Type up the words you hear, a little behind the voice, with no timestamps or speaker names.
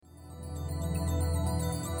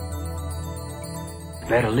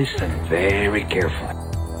Better listen very carefully.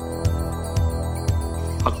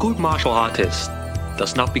 A good martial artist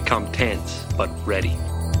does not become tense, but ready.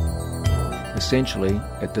 Essentially,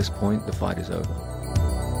 at this point, the fight is over.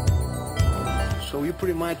 So you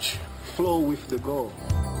pretty much flow with the goal.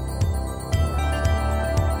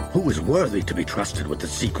 Who is worthy to be trusted with the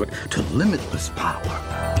secret to limitless power?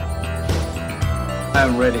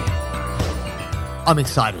 I'm ready. I'm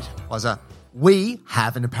excited. Why's that? We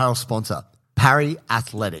have an apparel sponsor, Parry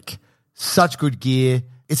Athletic. Such good gear.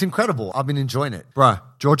 It's incredible. I've been enjoying it. Bro,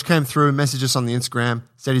 George came through, messaged us on the Instagram,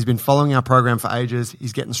 said he's been following our program for ages.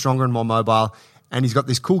 He's getting stronger and more mobile. And he's got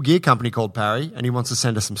this cool gear company called Parry, and he wants to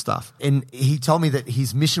send us some stuff. And he told me that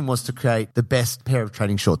his mission was to create the best pair of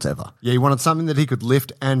training shorts ever. Yeah, he wanted something that he could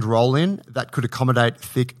lift and roll in that could accommodate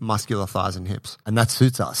thick, muscular thighs and hips. And that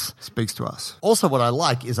suits us. Speaks to us. Also, what I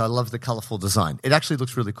like is I love the colorful design. It actually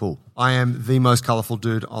looks really cool. I am the most colorful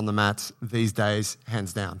dude on the mats these days,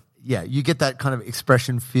 hands down. Yeah, you get that kind of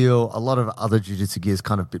expression feel. A lot of other jiu-jitsu gear is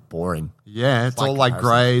kind of a bit boring. Yeah, it's all like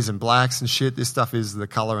comparison. greys and blacks and shit. This stuff is the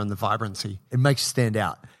color and the vibrancy. It makes you stand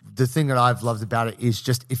out. The thing that I've loved about it is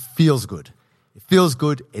just it feels good. It feels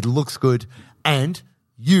good. It looks good. And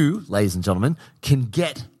you, ladies and gentlemen, can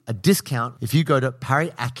get a discount if you go to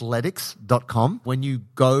parryathletics.com. When you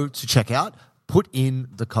go to checkout, put in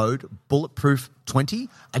the code bulletproof20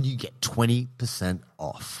 and you get 20%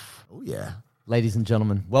 off. Oh, yeah. Ladies and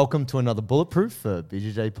gentlemen, welcome to another Bulletproof for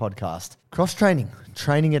BJJ podcast. Cross-training,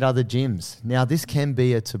 training at other gyms. Now, this can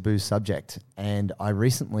be a taboo subject, and I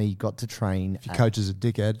recently got to train. If your coach is a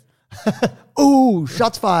dickhead. Ooh,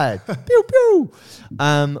 shots fired. Pew, pew.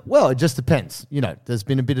 Well, it just depends. You know, there's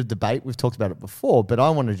been a bit of debate. We've talked about it before, but I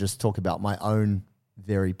want to just talk about my own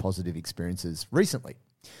very positive experiences recently.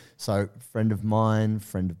 So, friend of mine,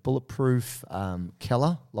 friend of Bulletproof,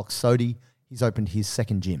 Keller Loxodi, he's opened his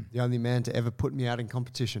second gym. The only man to ever put me out in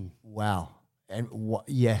competition. Wow. And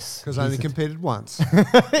yes. Because I only competed once.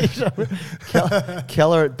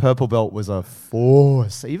 Keller at purple belt was a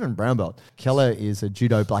force, even brown belt. Keller is a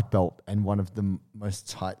judo black belt and one of the most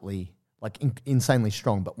tightly, like insanely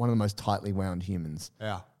strong, but one of the most tightly wound humans.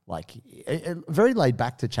 Yeah. Like very laid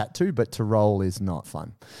back to chat to, but to roll is not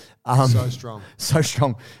fun. So strong. So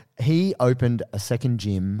strong. He opened a second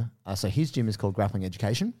gym. So his gym is called Grappling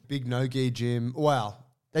Education. Big no-gi gym. Wow.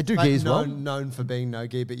 They do gi as well. Known for being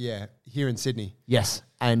no-gi, but yeah, here in Sydney. Yes.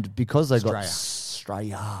 And because they got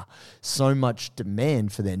Australia, so much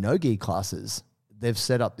demand for their no-gi classes, they've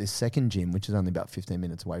set up this second gym, which is only about 15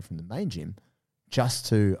 minutes away from the main gym, just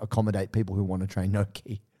to accommodate people who want to train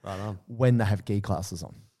no-gi when they have gi classes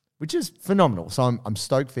on, which is phenomenal. So I'm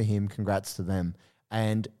stoked for him. Congrats to them.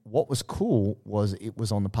 And what was cool was it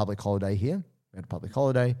was on the public holiday here. We had a public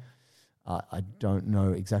holiday. I don't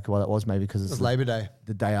know exactly why that was. Maybe because it's Labor Day.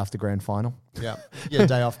 The day after grand final. Yeah. Yeah,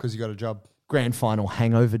 day off because you got a job. Grand final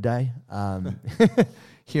hangover day.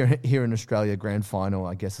 Here in Australia, grand final,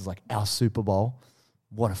 I guess, is like our Super Bowl.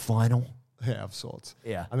 What a final. Yeah, of sorts.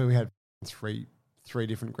 Yeah. I mean, we had three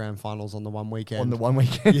different grand finals on the one weekend. On the one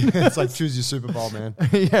weekend. Yeah, it's like choose your Super Bowl, man.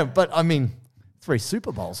 Yeah, but I mean, 3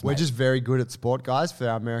 Super Bowls, We're mate. just very good at sport, guys, for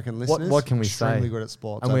our American listeners. What can we say? Extremely good at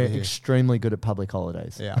sports And over we're here. extremely good at public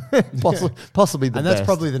holidays. Yeah. Possibly the And best. that's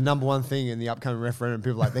probably the number one thing in the upcoming referendum.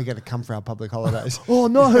 People are like, they're going to come for our public holidays. Oh,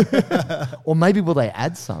 no. Or maybe will they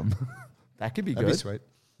add some? That could be That'd good. be sweet.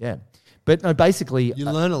 Yeah. But no, basically... You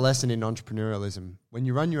learn a lesson in entrepreneurialism. When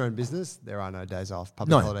you run your own business, there are no days off.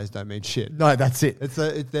 Public holidays don't mean shit. No, that's it.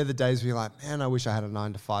 They're the days where you're like, man, I wish I had a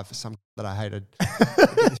 9 to 5 for some that I hated.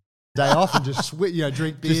 Day off and just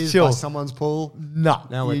drink beers by someone's pool. No,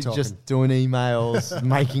 now we're you're talking. just doing emails,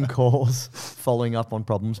 making calls, following up on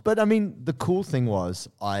problems. But I mean, the cool thing was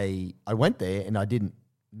I went there and I didn't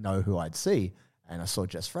know who I'd see. And I saw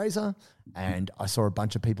Jess Fraser and I saw a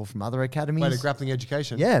bunch of people from other academies. Wait, a Grappling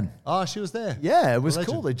Education? Yeah. Oh, she was there. Yeah, it was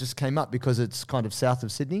Legend. cool. They just came up because it's kind of south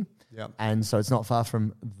of Sydney. Yep. And so it's not far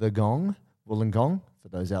from the Gong, Wollongong, for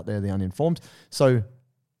those out there, the uninformed. So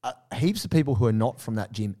heaps of people who are not from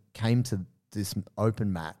that gym came to this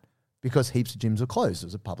open mat because heaps of gyms were closed. It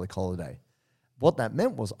was a public holiday. What that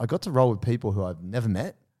meant was I got to roll with people who I've never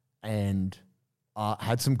met and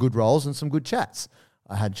had some good rolls and some good chats.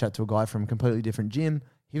 I had a chat to a guy from a completely different gym.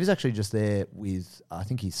 He was actually just there with, I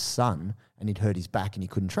think, his son, and he'd hurt his back and he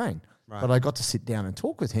couldn't train. Right. But I got to sit down and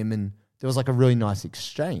talk with him, and there was like a really nice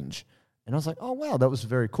exchange. And I was like, oh, wow, that was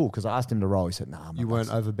very cool, because I asked him to roll. He said, nah. You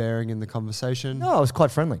weren't overbearing in the conversation? No, I was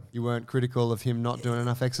quite friendly. You weren't critical of him not doing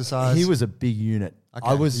enough exercise? He was a big unit.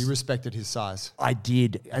 Okay, you respected his size. I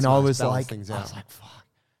did. That's and nice. I was Balance like, fuck,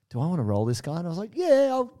 do I want to roll this guy? And I was like,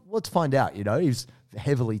 yeah, let's find out. You know, he's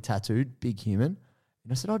heavily tattooed, big human.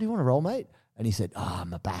 And I said, oh, do you want to roll, mate? And he said,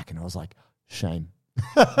 my back. And I was like, shame.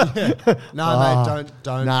 No, mate,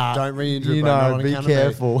 don't re-injure it, bro. Not on be account of me.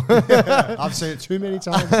 careful. I've seen it too many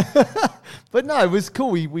times. But no, it was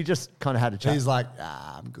cool. We just kind of had a chat. He's like,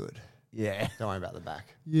 I'm good. Yeah. Don't worry about the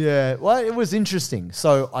back. Yeah. Well, it was interesting.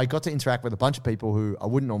 So I got to interact with a bunch of people who I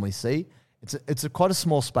wouldn't normally see. It's quite a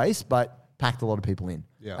small space, but packed a lot of people in.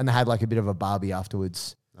 Yeah. And they had like a bit of a barbie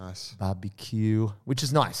afterwards. Nice. Barbecue, which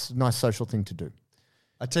is nice. Nice social thing to do.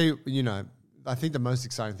 I tell you, I think the most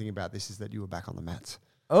exciting thing about this is that you were back on the mats.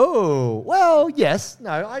 Oh, well, yes.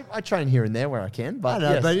 No, I train here and there where I can. But, I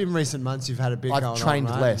know, yes. but in recent months, you've had a bit I've going trained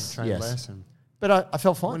on, right? less, You've trained yes. less. And But I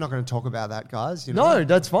felt fine. we're not going to talk about that, guys. No,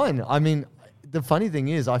 that's fine. I mean, the funny thing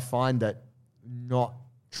is I find that not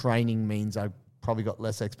training means I probably got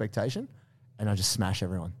less expectation and I just smash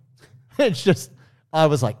everyone. It's just, I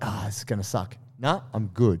was like, this is going to suck. No, I'm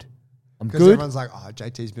good. I'm Because good. everyone's like,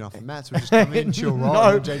 JT's been off the mats. We'll just come in, chill roll. No,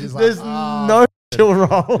 And JT's like, there's no chill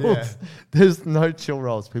rolls. Yeah. There's no chill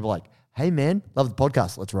rolls. People are like, hey, man, love the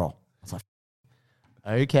podcast. Let's roll. I was like,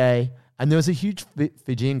 okay. And there was a huge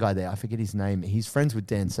Fijian guy there. I forget his name. He's friends with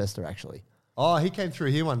Dan Sester, actually. Oh, he came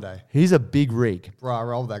through here one day. He's a big rig. Bro, I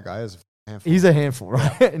rolled that guy. It was a handful. He's a handful,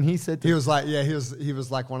 right? And he said to He was like, he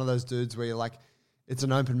was like one of those dudes where you're like, it's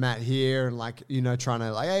an open mat here, and like, trying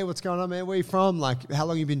to like, hey, what's going on, man? Where you from? Like, how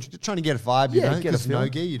long you been trying to get a vibe? Yeah, You get a because feel.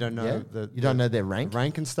 no-gi, you don't know You don't know their rank.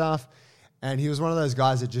 rank and stuff. And he was one of those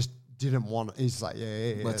guys that just didn't want. He's like,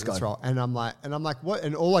 yeah, Let's let's go. roll. And I'm like, what?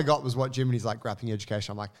 And all I got was what Jim, and he's like, grappling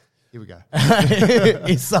education. I'm like, here we go.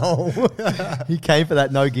 His soul. He came for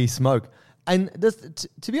that no-gi smoke. And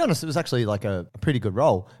to be honest, it was actually like a pretty good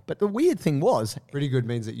roll. But the weird thing was, Pretty good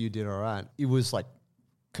means that you did all right. it was like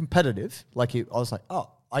competitive. Like I was like,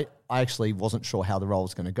 I actually wasn't sure how the roll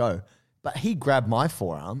was going to go. But he grabbed my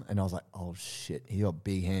forearm and I was like, oh shit, he got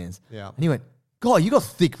big hands. Yeah. And he went, God, you got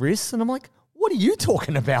thick wrists. And I'm like, what are you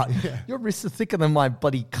talking about? Yeah. Your wrists are thicker than my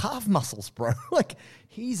bloody calf muscles, bro. Like,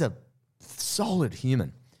 he's a solid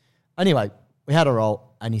human. Anyway, we had a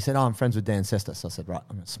roll and he said, I'm friends with Dan Sester. So I said, right,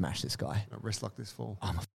 I'm going to smash this guy. Wrist lock this fall.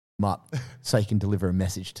 I'm going to him up so he can deliver a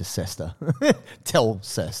message to Sester. Tell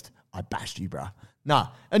Sest, I bashed you, bruh. Nah.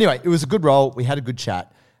 Anyway, it was a good roll. We had a good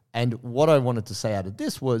chat. And what I wanted to say out of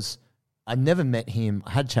this was I never met him.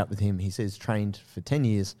 I had a chat with him. He says trained for 10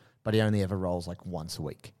 years, but he only ever rolls like once a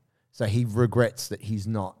week. So he regrets that he's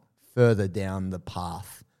not further down the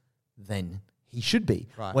path than he should be.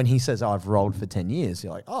 Right. When he says, I've rolled for 10 years,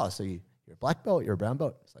 you're like, so you're a black belt, you're a brown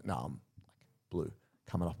belt? It's like, no, I'm like blue,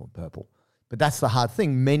 coming up on purple. But that's the hard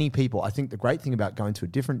thing. Many people, I think the great thing about going to a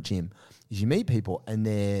different gym is you meet people and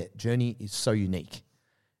their journey is so unique.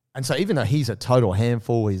 And so even though he's a total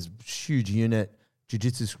handful, he's a huge unit,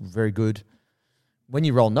 jiu-jitsu is very good. When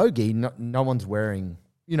you roll no-gi, no one's wearing,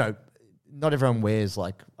 not everyone wears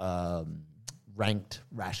like ranked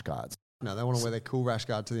rash guards. No, they want to wear their cool rash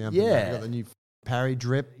guard to the open. Yeah. They got the new parry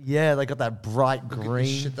drip. Yeah, they got that bright Look at this green.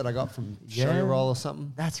 shit that I got from Yeah. Show Roll or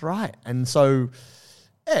something. That's right. And so,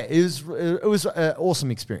 yeah, it was an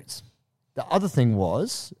awesome experience. The other thing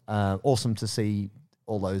was awesome to see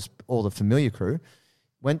all the familiar crew.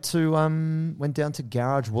 Went down to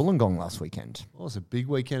Garage Wollongong last weekend. Oh, it was a big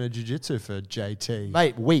weekend of jiu-jitsu for JT.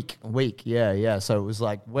 Mate, week, yeah. So it was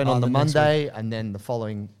like went on the next Monday and then the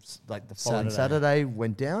following Saturday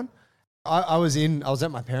went down. I was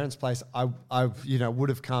at my parents' place. I would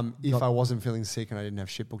have come if I wasn't feeling sick and I didn't have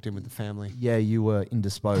shit booked in with the family. Yeah, you were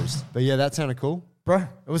indisposed. But yeah, that sounded cool. Bro,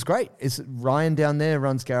 it was great. It's Ryan down there,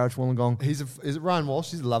 runs Garage Wollongong. Is it Ryan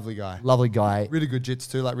Walsh? He's a lovely guy. Lovely guy. Really good jits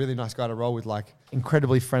too. Like really nice guy to roll with. Like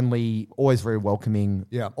Incredibly friendly, always very welcoming.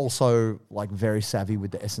 Yeah. Also, like very savvy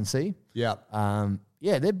with the S&C. yeah,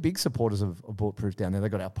 They're big supporters of Bulletproof down there. They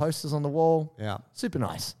got our posters on the wall. yeah, Super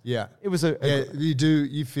nice. yeah. It was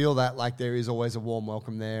You feel that like there is always a warm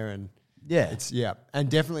welcome there, and and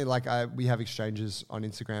definitely like we have exchanges on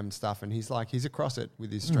Instagram and stuff, and he's across it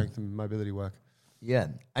with his strength and mobility work. Yeah,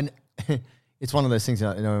 and it's one of those things,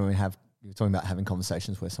 when you're talking about having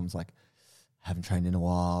conversations where someone's like, haven't trained in a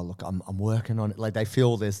while, look, I'm working on it. Like they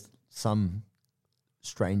feel there's some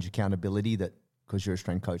strange accountability that because you're a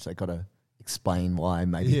strength coach, they got to explain why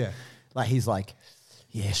maybe. Yeah. Like he's like,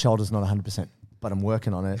 shoulder's not 100%, but I'm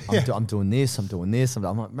working on it. I'm doing this, I'm doing this. I'm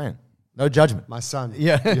like, man, no judgment. My son,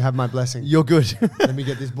 Yeah. you have my blessing. You're good. Let me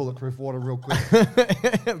get this bulletproof water real quick.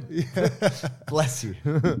 Bless you.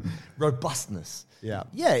 Robustness. Yeah.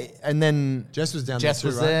 Yeah, and then Jess was down Jess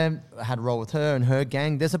there too, was right? there. I had a roll with her and her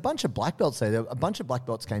gang. There's a bunch of black belts there. A bunch of black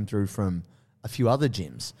belts came through from a few other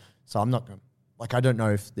gyms. So I'm not I don't know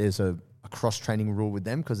if there's a cross training rule with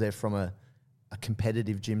them because they're from a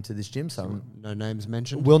competitive gym to this gym. So No names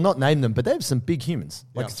mentioned. we'll not name them, but they have some big humans.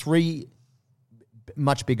 Like Yeah. 3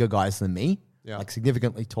 much bigger guys than me, Yeah. like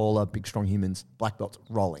significantly taller, big, strong humans, black belts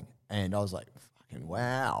rolling. And I was like, fucking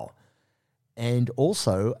wow. And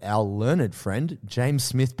also our learned friend, James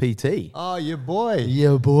Smith PT. Oh, your boy.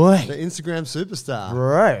 Yeah, boy. The Instagram superstar.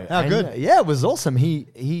 Bro. How And, good? yeah, it was awesome.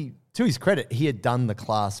 He to his credit, he had done the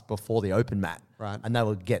class before the open mat. Right. And they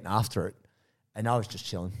were getting after it. And I was just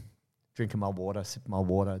chilling, drinking my water, sipping my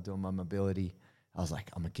water, doing my mobility. I was like,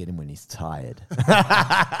 I'm going to get him when he's tired.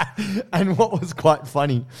 And what was quite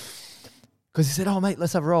funny, because he said, oh, mate,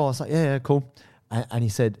 let's have a roll. I was like, yeah, cool. And he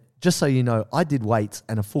said, just so you know, I did weights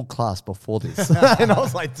and a full class before this. And I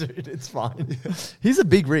was like, dude, it's fine. He's a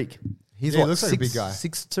big rig. He's He looks like a big guy.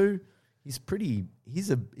 6'2". He's pretty,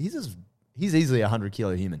 he's easily a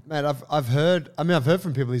 100-kilo human. Man, I've heard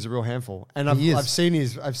from people he's a real handful, and I've seen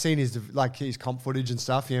his like his comp footage and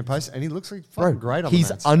stuff, posts, and he looks like fucking great on He's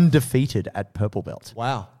the mats. undefeated at purple belt.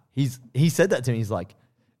 Wow. He said that to me. He's like,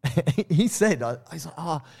 he's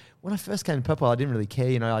like, when I first came to purple, I didn't really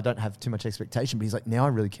care. I don't have too much expectation. But he's like, now I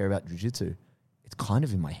really care about jiu-jitsu. It's kind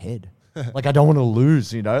of in my head. Like, I don't want to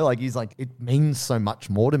lose, Like, he's like, it means so much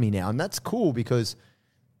more to me now. And that's cool because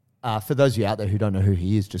for those of you out there who don't know who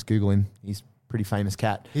he is, just Google him. He's a pretty famous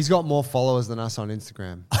cat. He's got more followers than us on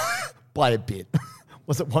Instagram. By a bit.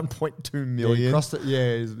 Was it 1.2 million? Yeah, he crossed it.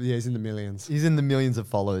 Yeah, he's in the millions. He's in the millions of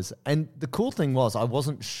followers. And the cool thing was, I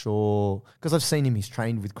wasn't sure, because I've seen him, he's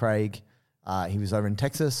trained with Craig. He was over in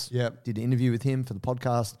Texas. Yep. Did an interview with him for the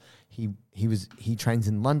podcast. He trains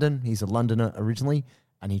in London. He's a Londoner originally,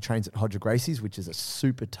 and he trains at Hodger Gracie's, which is a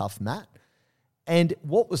super tough mat. And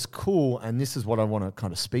what was cool, and this is what I want to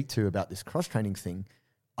kind of speak to about this cross-training thing,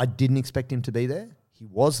 I didn't expect him to be there. He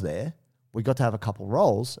was there. We got to have a couple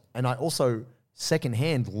rolls, and I also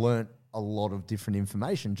secondhand learnt a lot of different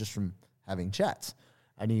information just from having chats.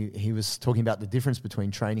 And he was talking about the difference between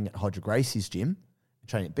training at Hodger Gracie's gym and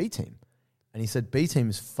training at B-Team. And he said, B-Team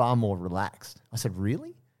is far more relaxed. I said,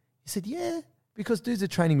 really? He said, yeah, because dudes are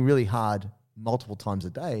training really hard multiple times a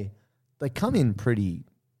day. They come in pretty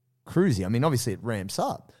cruisy. I mean, obviously it ramps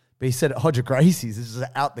up. But he said at Hodger Gracie's, this is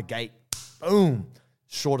out the gate, boom,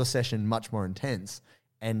 shorter session, much more intense.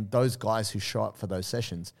 And those guys who show up for those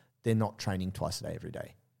sessions, they're not training twice a day every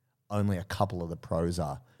day. Only a couple of the pros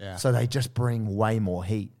are. Yeah. So they just bring way more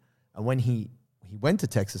heat. And when he went to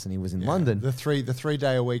Texas and he was in London. The 3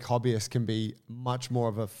 day a week hobbyist can be much more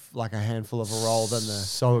of a handful of a role than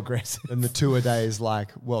so aggressive than the 2 a days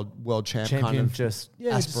like world champion kind of just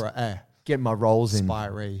get my rolls in.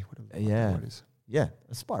 Aspiree, whatever it is. Yeah,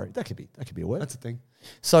 aspiree. That could be a word. That's a thing.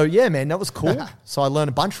 So yeah, man, that was cool. So I learned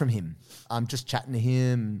a bunch from him. Just chatting to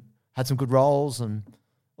him, had some good rolls, and it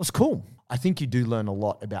was cool. I think you do learn a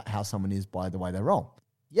lot about how someone is by the way they roll.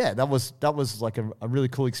 Yeah, that was like a really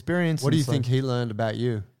cool experience. What do you think he learned about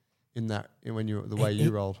you in the way you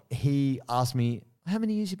rolled? He asked me, how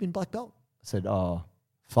many years you been black belt? I said,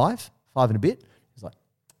 5 and a bit. He's like,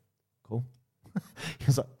 cool. He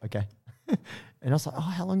was like, okay. And I was like,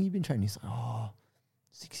 how long have you been training? He's like,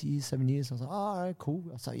 6 years, 7 years. I was like, all right, cool.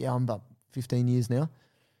 I was like, yeah, I'm about 15 years now.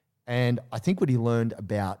 And I think what he learned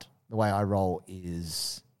about the way I roll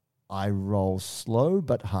is I roll slow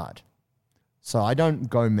but hard. So I don't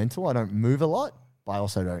go mental. I don't move a lot, but I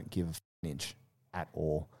also don't give a f***ing inch at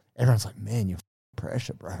all. Everyone's like, man, you're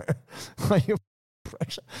pressure, bro. Like, you're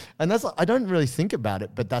pressure. And that's like, I don't really think about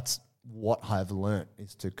it, but that's what I've learned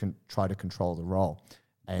is to try to control the roll.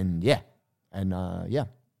 And I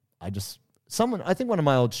think one of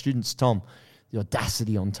my old students, Tom, the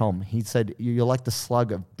audacity on Tom, he said, you're like the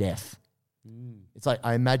slug of death. It's like,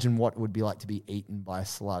 I imagine what it would be like to be eaten by a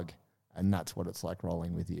slug. And that's what it's like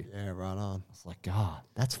rolling with you. Yeah, right on. It's like, God,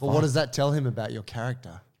 that's fun. Well, what does that tell him about your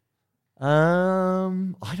character?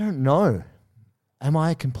 I don't know. Am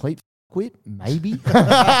I a complete quit? Maybe.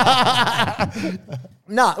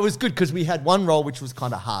 No, it was good because we had one roll which was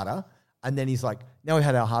kind of harder. And then he's like, now we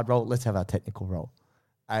had our hard roll, let's have our technical roll.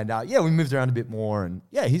 And we moved around a bit more. And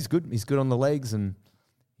yeah, he's good. He's good on the legs. And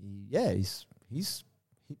he's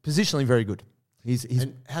positionally very good.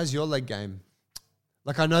 And how's your leg game?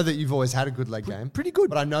 Like, I know that you've always had a good leg game. Pretty good.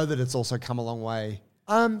 But I know that it's also come a long way.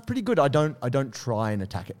 Pretty good. I don't try and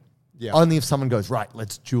attack it. Yeah. Only if someone goes, right,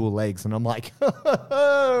 let's dual legs. And I'm like,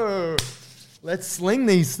 let's sling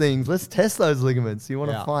these things. Let's test those ligaments. You want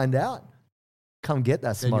to find out? Come get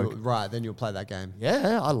that smoke. Then you'll play that game.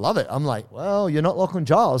 Yeah, I love it. I'm like, well, you're not Lachlan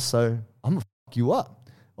Giles, so I'm going to f*** you up.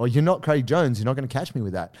 Or you're not Craig Jones, you're not going to catch me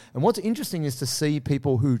with that. And what's interesting is to see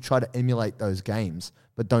people who try to emulate those games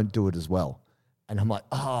but don't do it as well. And I'm like,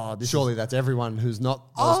 surely that's everyone who's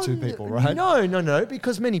not those two people, right? No,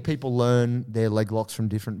 because many people learn their leg locks from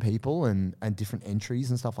different people and different entries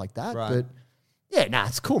and stuff like that. Right. But Yeah, nah,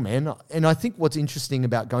 it's cool, man. And I think what's interesting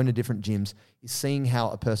about going to different gyms is seeing how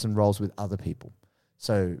a person rolls with other people.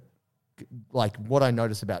 So, like what I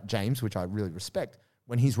notice about James, which I really respect,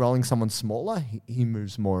 when he's rolling someone smaller, he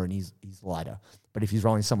moves more and he's lighter. But if he's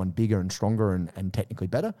rolling someone bigger and stronger and technically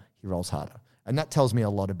better, he rolls harder. And that tells me a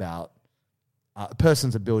lot about a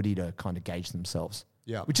person's ability to kind of gauge themselves.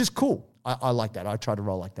 Yeah. Which is cool. I like that. I try to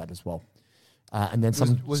roll like that as well. And then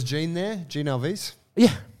Was Jean there? Jean Alves?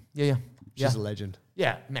 Yeah. She's a legend.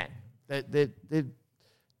 Yeah, man.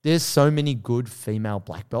 There's so many good female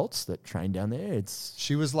black belts that train down there.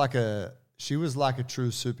 She was like a true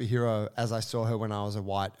superhero as I saw her when I was a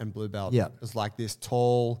white and blue belt. Yeah. It was like this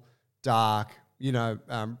tall, dark,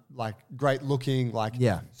 like great looking, like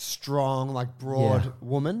strong, like broad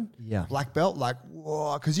woman. Yeah. Black belt, like,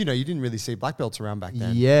 whoa. Because, you didn't really see black belts around back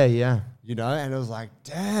then. Yeah. And it was like,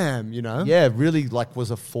 damn, Yeah, really like was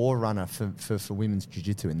a forerunner for women's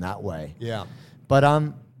jiu-jitsu in that way. Yeah. But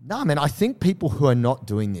no, man, I think people who are not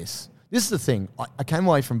doing this is the thing. I came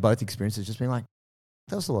away from both experiences just being like,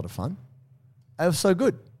 that was a lot of fun. It was so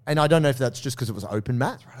good. And I don't know if that's just because it was open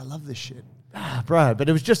mat. That's right, I love this shit. Bro, but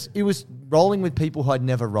it was rolling with people who I'd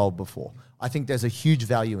never rolled before. I think there's a huge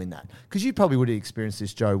value in that. Because you probably would have experienced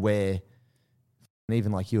this, Joe, where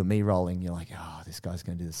even like you and me rolling, you're like, oh, this guy's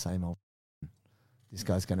going to do the same old. This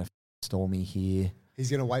guy's going to storm me here. He's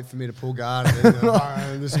going to wait for me to pull guard and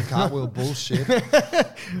then do some cartwheel bullshit.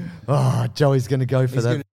 Oh, Joey's going to go for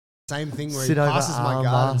that. Same thing where he passes my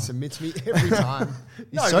guard and submits me every time.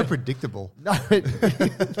 He's so predictable. No,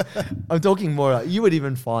 I'm talking more. You would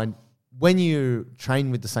even find when you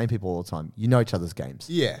train with the same people all the time, you know each other's games.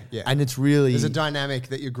 Yeah. And it's really... There's a dynamic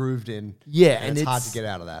that you're grooved in. Yeah. And it's hard to get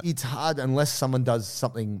out of that. It's hard unless someone does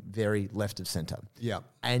something very left of center. Yeah.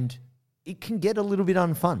 And it can get a little bit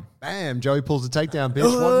unfun. Bam, Joey pulls the takedown, bitch.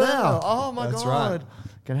 What now? Oh, my That's God. Right.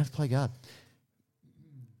 Gonna have to play guard.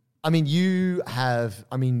 I mean, you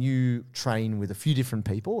train with a few different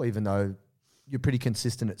people, even though you're pretty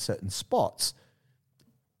consistent at certain spots.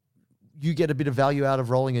 You get a bit of value out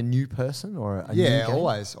of rolling a new person or a new game?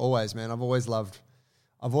 Always, man. I've always loved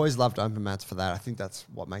open mats for that. I think that's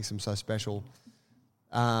what makes them so special.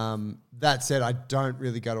 That said, I don't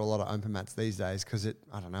really go to a lot of open mats these days because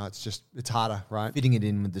it's harder, right? Fitting it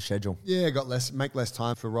in with the schedule. Yeah, make less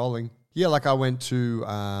time for rolling. Yeah, like I went to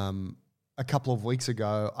a couple of weeks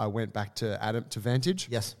ago. I went back to Vantage.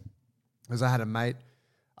 Yes, because I had a mate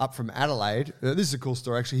up from Adelaide. This is a cool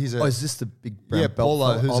story, actually. Is this the big brown belt?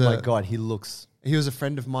 Paulo. Oh my God, he was a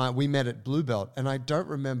friend of mine. We met at Blue Belt, and I don't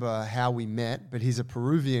remember how we met, but he's a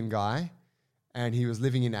Peruvian guy, and he was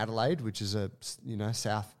living in Adelaide, which is a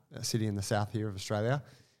city in the south here of Australia.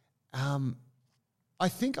 I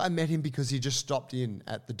think I met him because he just stopped in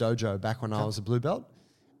at the dojo back when I was a Blue Belt,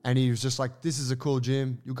 and he was just like, "This is a cool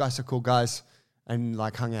gym. You guys are cool guys," and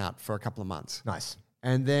like hung out for a couple of months. Nice.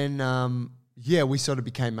 And then we sort of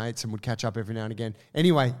became mates and would catch up every now and again.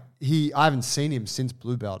 Anyway, I haven't seen him since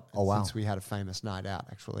Blue Belt. Oh, wow. Since we had a famous night out,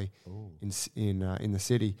 actually, in the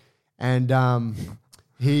city. And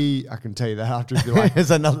I can tell you that after if you like. It's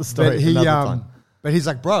another story. But he's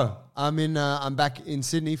like, bro, I'm back in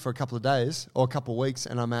Sydney for a couple of days or a couple of weeks,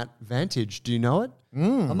 and I'm at Vantage. Do you know it?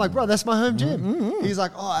 I'm like, bro, that's my home gym. He's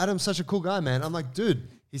like, oh, Adam's such a cool guy, man. I'm like, dude.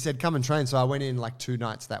 He said, come and train. So I went in like 2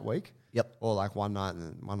 nights that week. Yep. Or like one night and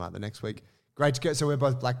then one night the next week. Great to go. So we're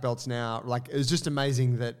both black belts now. Like, it was just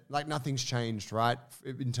amazing that like nothing's changed, right?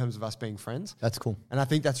 In terms of us being friends. That's cool. And I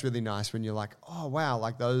think that's really nice when you're like, oh, wow,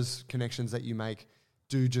 like those connections that you make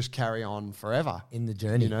do just carry on forever. In the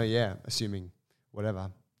journey. Assuming whatever,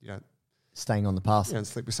 staying on the path. You don't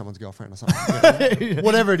sleep with someo's girlfriend or something.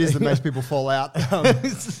 Whatever it is that makes people fall out.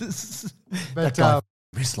 But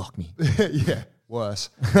wrist lock me. Yeah, worse.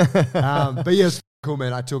 But yeah, it's cool,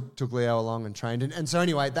 man. I took Leo along and trained. And so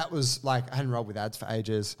anyway, that was like, I hadn't rolled with ads for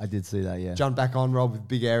ages. I did see that, yeah. Jumped back on, rolled with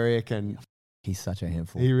Big Eric. And he's such a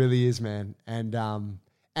handful. He really is, man.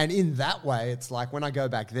 And in that way, it's like when I go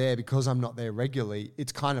back there, because I'm not there regularly,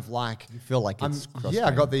 it's kind of like... You feel like it's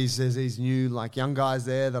I got there's these new like young guys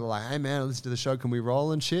there that are like, hey man, listen to the show, can we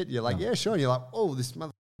roll and shit? You're like, yeah, sure. And you're like, oh, this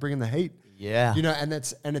mother bringing the heat. Yeah.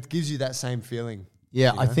 And it gives you that same feeling.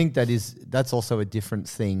 Yeah, I think that's also a different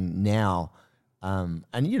thing now. And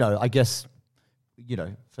I guess,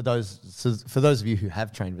 for those of you who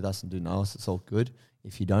have trained with us and do know us, it's all good.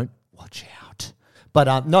 If you don't, watch out.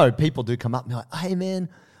 But no, people do come up and be like, hey man,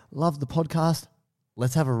 love the podcast.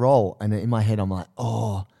 Let's have a roll. And in my head, I'm like,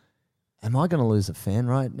 oh, am I going to lose a fan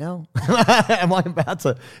right now? Am I about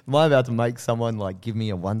to make someone like give me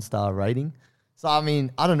a 1-star rating? So, I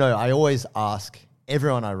mean, I don't know. I always ask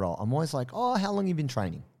everyone I roll. I'm always like, oh, how long have you been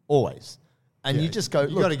training? Always. And you just go,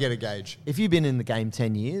 You got to get a gauge. if you've been in the game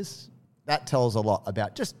 10 years, that tells a lot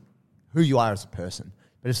about just who you are as a person.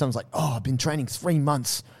 But if someone's like, oh, I've been training 3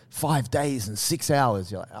 months, 5 days and 6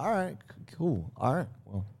 hours, you're like, all right, cool. All right,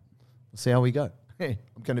 well, we'll see how we go.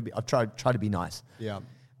 I've tried to be nice. Yeah.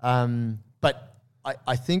 But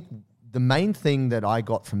I think the main thing that I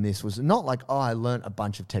got from this was not like, oh, I learned a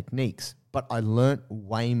bunch of techniques, but I learned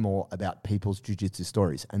way more about people's jiu-jitsu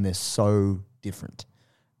stories, and they're so different.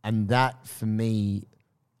 And that, for me,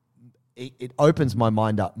 it opens my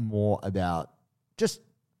mind up more about just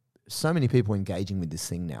so many people engaging with this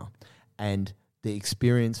thing now. And the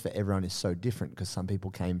experience for everyone is so different because some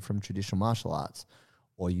people came from traditional martial arts,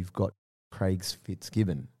 or you've got Craig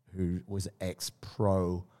Fitzgibbon, who was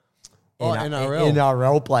ex-pro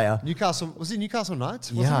NRL player. Newcastle, was he Newcastle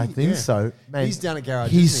Knights? Yeah, I think so. Man, he's down at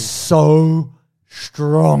Garage. He's so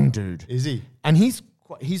strong, dude. Is he? And he's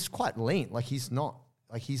quite lean.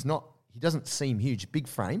 He doesn't seem huge. Big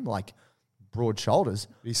frame, like broad shoulders.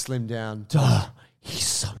 He's slimmed down. Duh, he's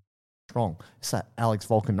so strong. It's that Alex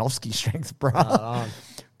Volkanovski strength, bruh.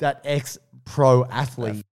 That ex-pro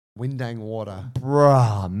athlete. Windang water.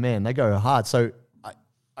 Bruh, man, they go hard. So,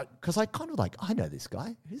 because I kind of like, I know this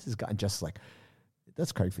guy. Who's this guy? And just like,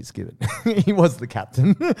 that's Craig Fitzgibbon. He was the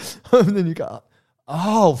captain. And then you go,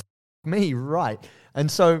 oh, me, right.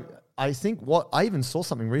 And so I think I even saw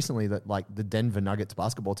something recently that like the Denver Nuggets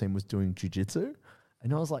basketball team was doing jiu-jitsu.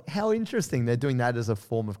 And I was like, how interesting. They're doing that as a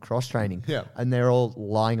form of cross-training. Yeah. And they're all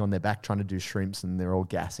lying on their back trying to do shrimps, and they're all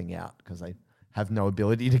gassing out because they have no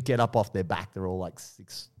ability to get up off their back. They're all like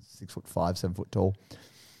 6'5", 7 foot tall.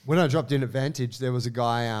 When I dropped in at Vantage, there was a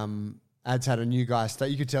guy, Ads had a new guy,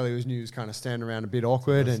 you could tell he was new, he was kind of standing around a bit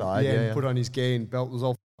awkward, and and put on his gi and belt was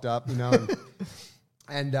all fucked up, you know.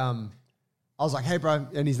 And I was like, hey, bro,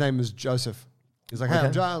 and his name was Joseph. He was like, hey,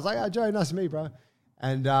 I'm Joe. I was like, oh, Joe, nice to meet you, bro.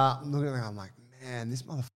 And I'm looking at him, I'm like, man, this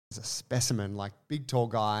motherfucker's a specimen, like big, tall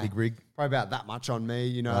guy. Big rig. Probably about that much on me,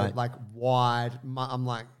 you know, Right. like wide. I'm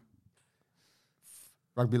like,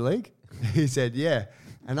 rugby league? He said, yeah.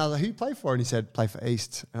 And I was like, who you play for? And he said, play for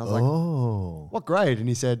East. And I was like, what grade? And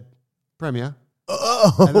he said, Premier.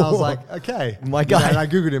 Oh. And I was like, okay. My guy. And I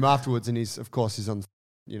Googled him afterwards, and he's on,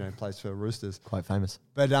 plays for Roosters. Quite famous.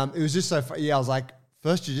 But it was just so funny. Yeah, I was like,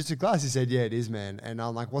 first jiu-jitsu class? He said, yeah, it is, man. And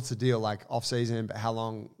I'm like, what's the deal? Like off season, but how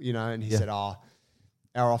long, And he said, our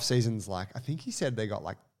off season's like, I think he said they got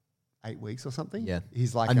like 8 weeks or something. Yeah.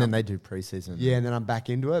 He's like, and then they do preseason. yeah, and then I'm back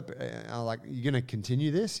into it. But I was like, you going to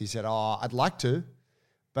continue this? He said, oh, I'd like to.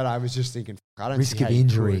 But I was just thinking, I don't Risk see of how you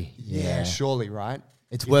injury. could. Yeah. Surely, right?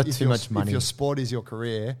 It's worth too much money. If your sport is your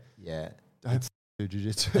career, Yeah. don't do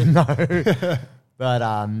jiu-jitsu. No. But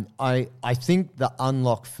I think the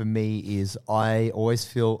unlock for me is I always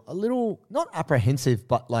feel a little, not apprehensive,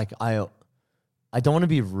 but like I don't want to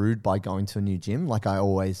be rude by going to a new gym. Like I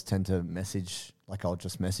always tend to message, like I'll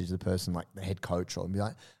just message the person, like the head coach, or be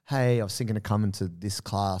like, hey, I was thinking of coming to this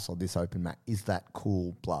class or this open mat. Is that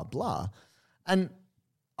cool? Blah, blah. And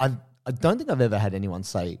I don't think I've ever had anyone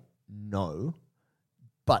say no,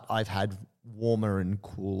 but I've had warmer and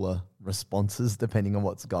cooler responses depending on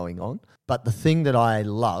what's going on. But the thing that I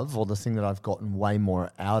love, or the thing that I've gotten way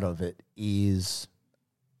more out of it, is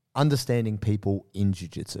understanding people in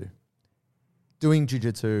jiu-jitsu. Doing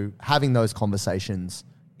jiu-jitsu, having those conversations,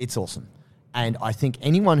 it's awesome. And I think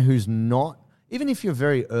anyone who's not, even if you're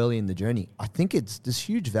very early in the journey, I think there's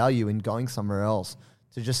huge value in going somewhere else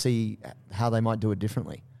to just see how they might do it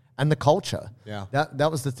differently. And the culture. Yeah.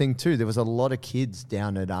 That was the thing too. There was a lot of kids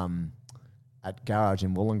down at Garage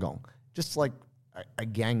in Wollongong, just like a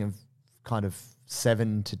gang of kind of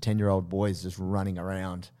 7 to 10-year-old boys just running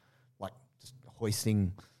around, like just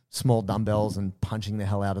hoisting small dumbbells and punching the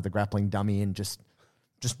hell out of the grappling dummy, and just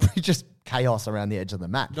chaos around the edge of the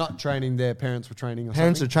mat. Not training, their parents were training or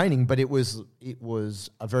Parents something? are training, but it was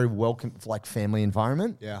a very welcome, like, family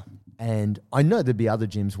environment. Yeah. And I know there'd be other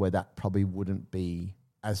gyms where that probably wouldn't be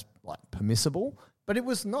as like permissible, but it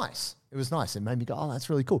was nice. It was nice. It made me go, oh, that's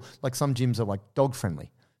really cool. Like some gyms are like dog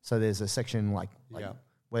friendly. So there's a section like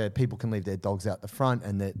where people can leave their dogs out the front,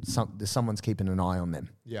 and there's someone's keeping an eye on them.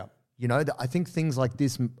 Yeah. I think things like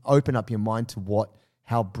this open up your mind to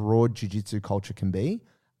how broad jiu-jitsu culture can be,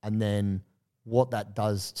 and then what that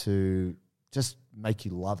does to just make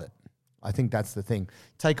you love it. I think that's the thing.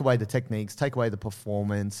 Take away the techniques, take away the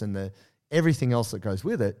performance and everything else that goes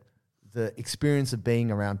with it. The experience of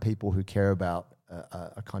being around people who care about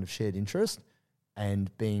a kind of shared interest and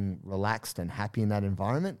being relaxed and happy in that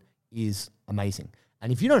environment is amazing.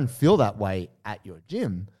 And if you don't feel that way at your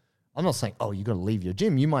gym, I'm not saying, oh, you got to leave your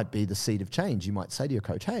gym. You might be the seed of change. You might say to your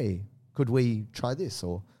coach, hey, could we try this,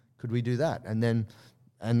 or could we do that? And then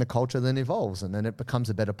and the culture then evolves, and then it becomes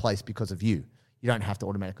a better place because of you. You don't have to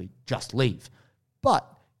automatically just leave, but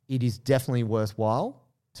it is definitely worthwhile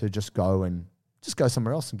to just go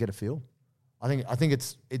somewhere else and get a feel. I think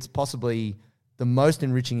it's possibly the most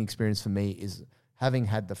enriching experience for me is having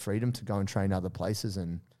had the freedom to go and train other places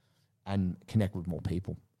and connect with more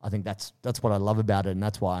people. I think that's what I love about it, and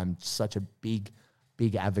that's why I'm such a big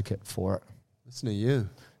advocate for it. Listen to you.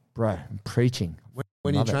 Bro, I'm preaching.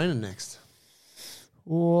 When are you training next?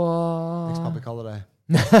 What? Next public holiday.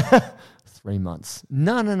 3 months.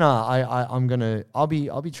 No. I'll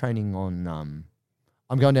be training on.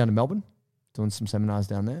 I'm going down to Melbourne, doing some seminars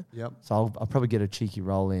down there. Yep. So I'll probably get a cheeky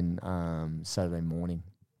roll in Saturday morning.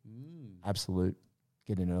 Absolute.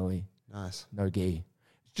 Get in early. Nice. No gi.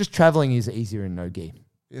 Just traveling is easier in no gi.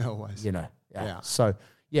 Yeah, always. You know. Yeah. So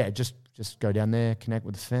yeah, just go down there, connect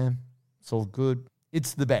with the fam. It's all good.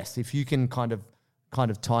 It's the best if you can kind of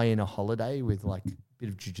tie in a holiday with like a bit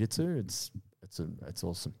of jiu-jitsu. It's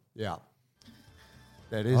awesome. Yeah.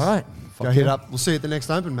 That is. All right. Go hit up. We'll see you at the next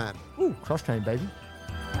Open, Matt. Ooh, cross train, baby.